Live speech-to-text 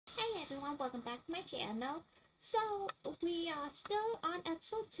everyone, welcome back to my channel. So we are still on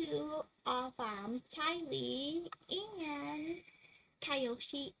episode 2 of Tai Lee and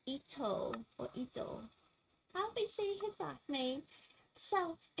Kyoshi Ito or Ito. How do you say his last name?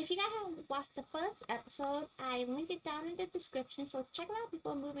 So if you guys haven't watched the first episode, I link it down in the description, so check it out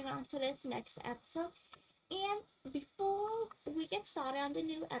before moving on to this next episode. And before we get started on the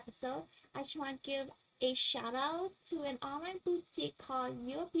new episode, I just want to give a shout out to an online boutique called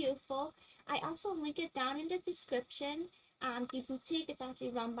You're Beautiful. I also link it down in the description. The boutique is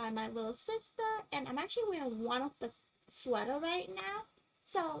actually run by my little sister, and I'm actually wearing one of the sweater right now.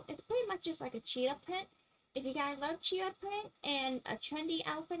 So it's pretty much just like a cheetah print. If you guys love cheetah print and a trendy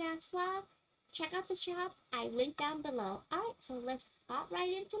outfit as well, check out the shop. I link down below. Alright, so let's hop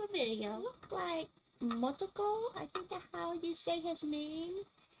right into the video. Look like Motoko, I think that's how you say his name.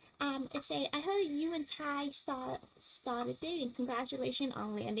 I heard you and Tai started dating. Congratulations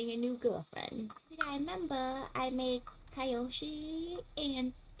on landing a new girlfriend. I remember I made Kyoshi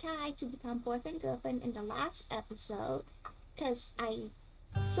and Tai to become boyfriend-girlfriend in the last episode, because I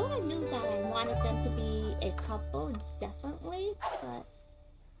sort of knew that I wanted them to be a couple, definitely, but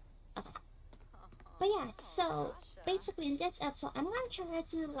okay. But yeah, so basically in this episode, I'm gonna try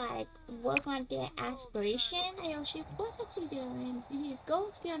to work on their aspiration. Ayoshi, what is he doing? He's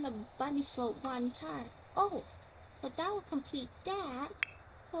going to be on the bunny slope one time. Oh, so that will complete that.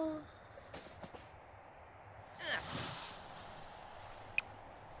 So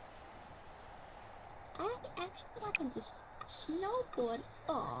I actually want him to snowboard.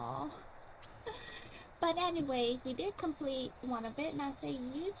 Aww. But anyway, we did complete one of it. Now say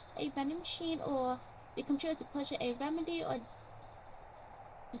use a vending machine or the computer to purchase a remedy or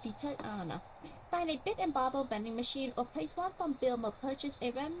detergent. I don't know. Find a bit and bobble vending machine or place one from bill or purchase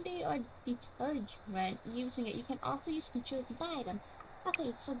a remedy or detergent using it. You can also use computer to buy them.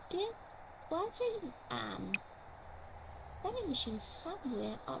 Okay, so get what's a vending machine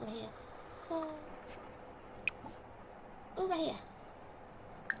somewhere. Oh, right here. So right here.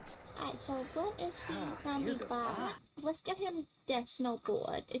 Alright, so what is he gonna be buying? Let's get him that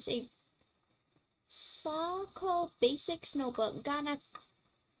snowboard. It's a Soko basic snowboard. Gonna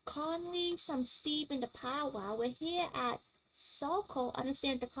Conley some steep in the powwow. We're here at Soko.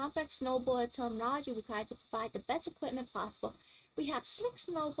 Understand the complex snowboard terminology required to provide the best equipment possible. We have slick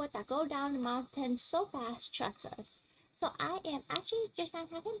snowboard that go down the mountain so fast, trust us. So I am actually just gonna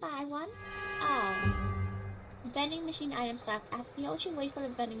have him buy one. Vending machine item stock. As Kyoshi waits for the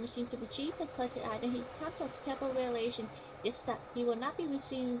vending machine to retrieve his purchase item, he comes to a careful realization this stuff. He will not be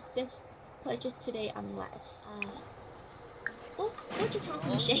receiving this purchase today unless what just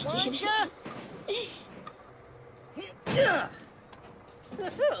happened? Shaking. Now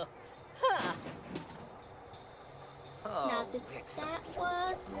did that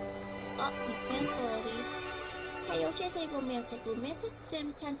work? Oh, he's 10:30. Kyoshi is a romantic. Romantic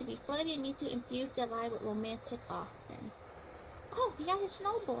sims tend to be flirty and need to infuse their life with romantic often. Oh, he got his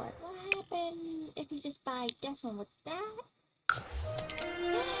snowboard. What happened if you just buy this one with that?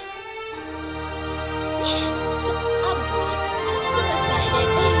 Yes! I'm so excited.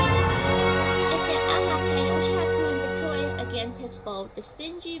 It said, Kyoshi had proven victorious against his foe, the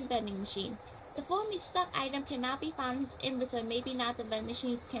stingy vending machine. The formerly stuck item cannot be found in his inventory. Maybe now the vending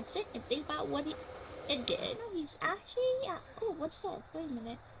machine can sit and think about what it did. He's actually, oh, what's that? Wait a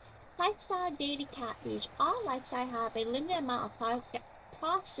minute. Lifestyle daily cat reach. All lifestyle have a limited amount of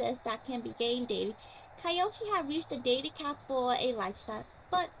process that can be gained daily. Kyoshi have reached the daily cap for a lifestyle,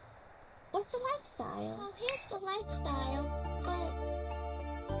 but what's the lifestyle? Oh, here's the lifestyle, but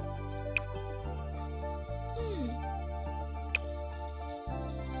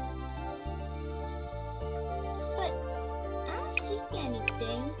but I don't see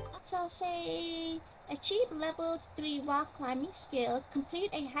anything. So say achieve level 3 rock climbing skill, complete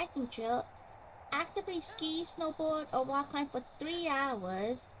a hiking trail, actively ski, snowboard, or rock climb for 3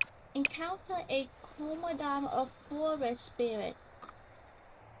 hours, encounter a commodore or forest spirit.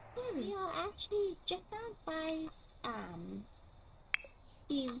 We are actually just done by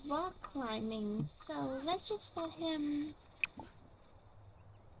the rock climbing, so let's just let him,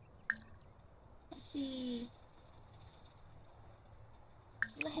 let's see,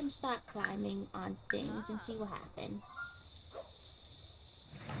 let him start climbing on things and see what happens.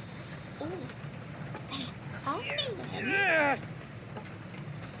 Oh, I'll see him.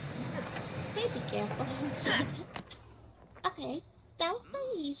 Okay, be careful. Okay, that was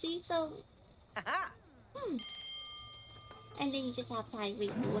pretty easy. So, and then you just have time to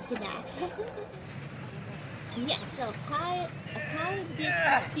look at that. Yes. So apply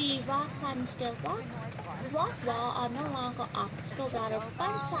the rock climbing skill. Rock rock wall are no longer obstacles that are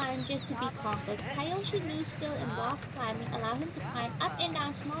fun challenges to be conquered. Tayoshi new skill in wall climbing allow him to climb up and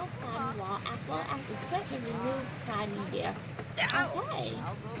down small climbing wall as well as equipment with new climbing gear. Okay.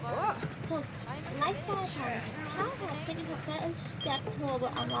 So, lifestyle talents. Tao had taken her first step toward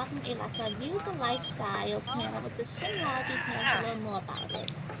unlocking a lifestyle. View the lifestyle panel with the similarity panel to learn more about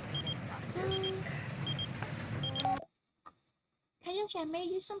it. Tayoshi, I made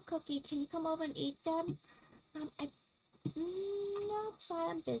you some cookies. Can you come over and eat them? No, sorry,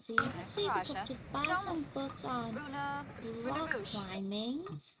 I'm busy. Let's see if we could just buy some books on rock climbing.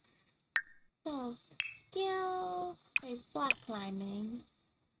 So, skill, okay, rock climbing.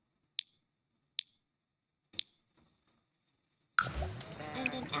 And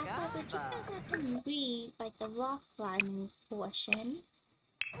then after we're just gonna have him read like the rock climbing portion.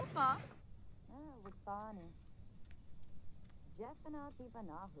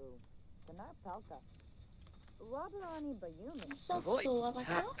 I'm so sore, like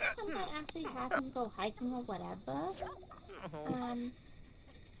I don't think I'm gonna actually have him go hiking or whatever.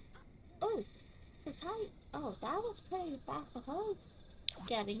 Oh, so tight. Oh, that was pretty bad for her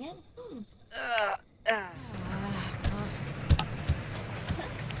getting it. Look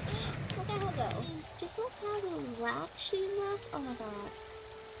at her go. Just look how relaxed she looked. Oh my god.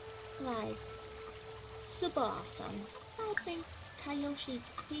 Like, super awesome. I think Tayoshi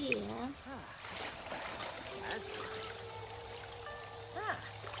here.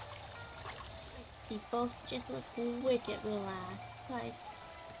 They both just look wicked relaxed. Like,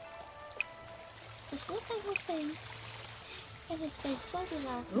 just look at her face. And his face so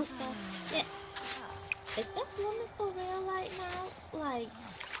relaxed and stuff. Yeah. Is this woman for real right now? Like,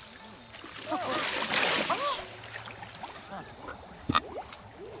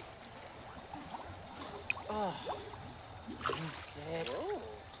 I'm sick.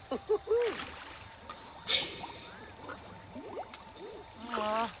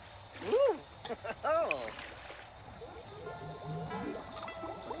 oh.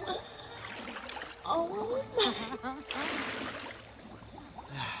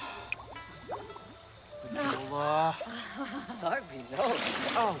 Viola. Darby knows.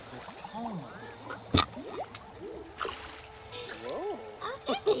 Oh, Tacoma. Whoa.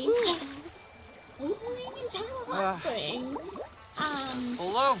 Okay, so we believe in Tower Hot Spring.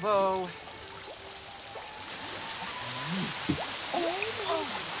 Lobo.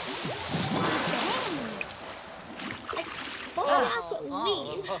 I could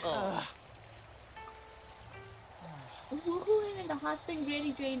leave. Woohooing in the hot spring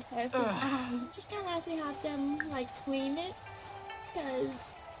really drained everything. Just kind of actually have them like clean it. Cause,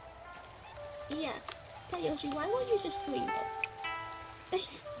 yeah. Tayoshi, why won't you just clean it?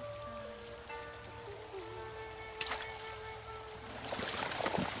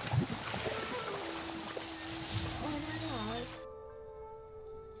 Oh my god.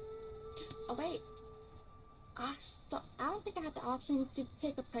 Oh wait. I don't think I have the option to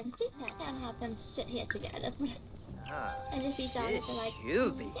take a pregnancy test and have them sit here together. And if he's out, they're like,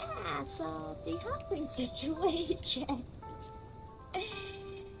 yeah, so the helping situation.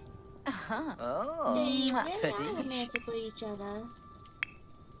 Oh, they really are romantic with each other.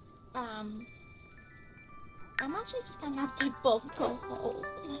 I'm actually just gonna have to both go home.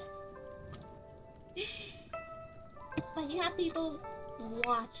 But you have people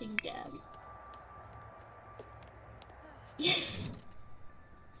watching them.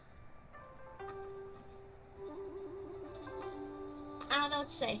 I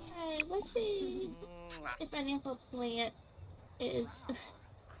don't say, hey, let's see if any of her plant is.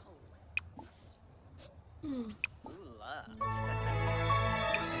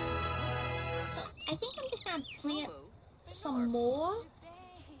 So I think I'm just gonna plant some more,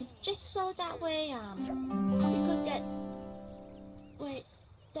 just so that way we could get. Wait,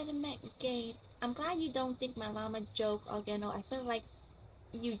 sediment gain. I'm glad you don't think my llama joke or I feel like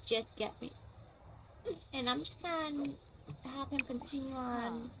you just get me. And I'm just gonna have him continue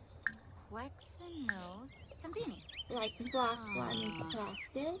on. Like rock climbing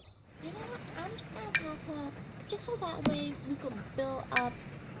practice. You know what? I'm just gonna have her just so that way we could build up,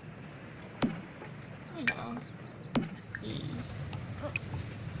 you know, these.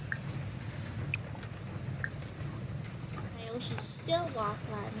 She's still rock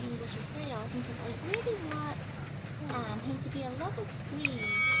climbing, which is very awesome because I really want him to be a level 3. Can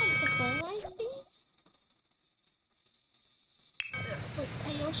I fertilize these? But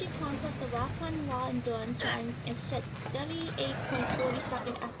Tayoshi conquered the rock climbing wall endurance time and set 38.40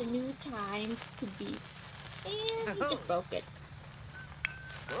 seconds after new time to beat. And he just broke it.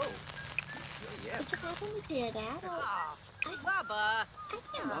 Whoa. Yeah. But just happened to hear that. I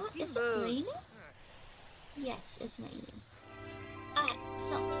cannot. Is it raining? Yes, it's raining. Alright,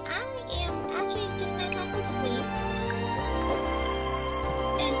 so I am actually just gonna have to sleep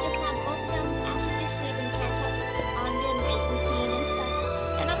and just have both of them actually sleep and catch up on their night routine and stuff.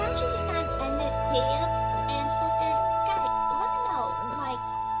 And I'm actually gonna end it here and stuff. And guys, let me know, like,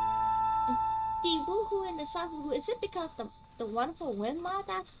 the woohoo and the subwoohoo, is it because the wonderful wind mod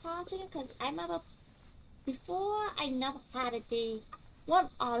that's causing it? Because I remember before I never had a day one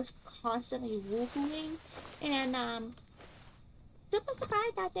I was constantly woohooing, and super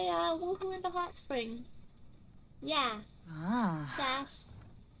surprised that they are woohooing the hot spring. Yeah, that's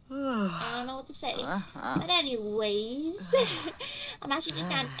I don't know what to say. But anyways, I'm actually just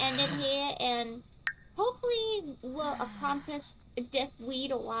gonna end it here, and hopefully we'll accomplish this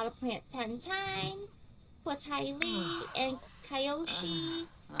weed or water plant 10 times for Tai Lee and Kyoshi.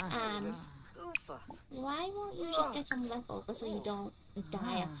 Why won't you just get some leftovers so you don't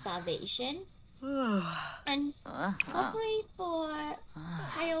die of starvation? And hopefully for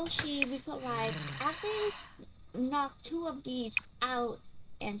Kyoshi, we could like at least knock 2 of these out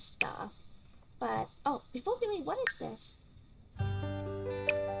and stuff. But oh, before we leave, what is this?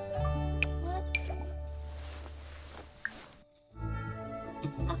 What?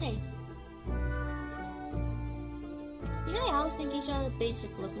 Okay. You know, I always think each other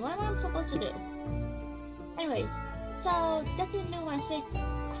basic look. What am I supposed to do? Anyways, so that's a new one. Say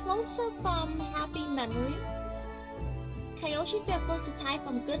closer from happy memory. Kyoshi feel close to Tai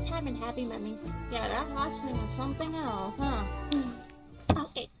from good time and happy memory. Yeah, that hospital was something else, huh?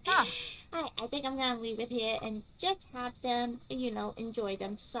 Okay. I think I'm gonna leave it here and just have them, you know, enjoy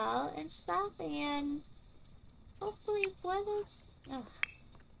themselves and stuff, and hopefully what is... Oh.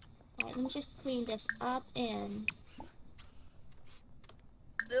 Alright, let me just clean this up and...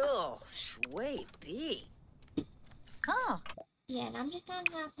 Oh, shui bee. Yeah, and I'm just gonna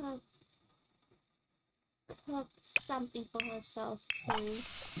have her cook something for herself too.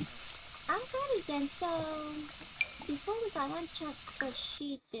 I'm ready then, so before we go, I want to check what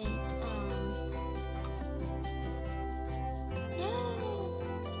she thinks. Yeah,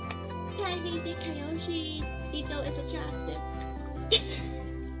 Tiny the Kyoshi Ito is attractive.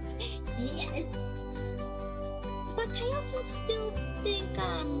 Yes, but Kyoshi still think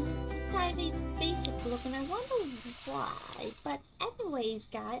Tiny's basic look, and I wonder why. But anyways,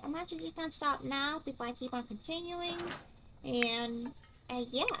 guys, I'm actually just gonna stop now before I keep on continuing. And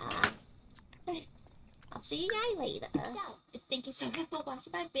yeah, I'll see you guys later. So, thank you so much for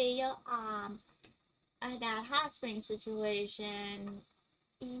watching my video. That hot spring situation.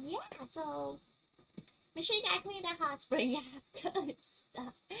 Yeah, so make sure you guys clean that hot spring after and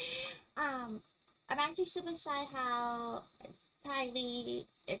stuff. I'm actually super excited how Tai Lee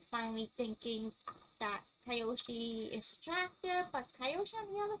is finally thinking that Kyoshi is attractive, but Kyoshi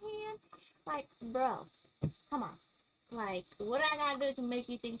on the other hand, like, bro, come on. Like, what I gotta do to make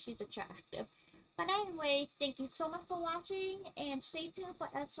you think she's attractive? But anyway, thank you so much for watching, and stay tuned for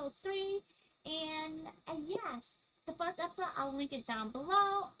episode 3. And yeah, the first episode, I'll link it down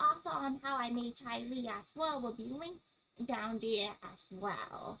below. Also on how I made Tai Lee as well will be linked down there as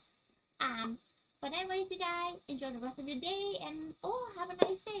well. But anyways, you guys, enjoy the rest of your day, and have a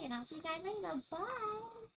nice day, and I'll see you guys later. Bye!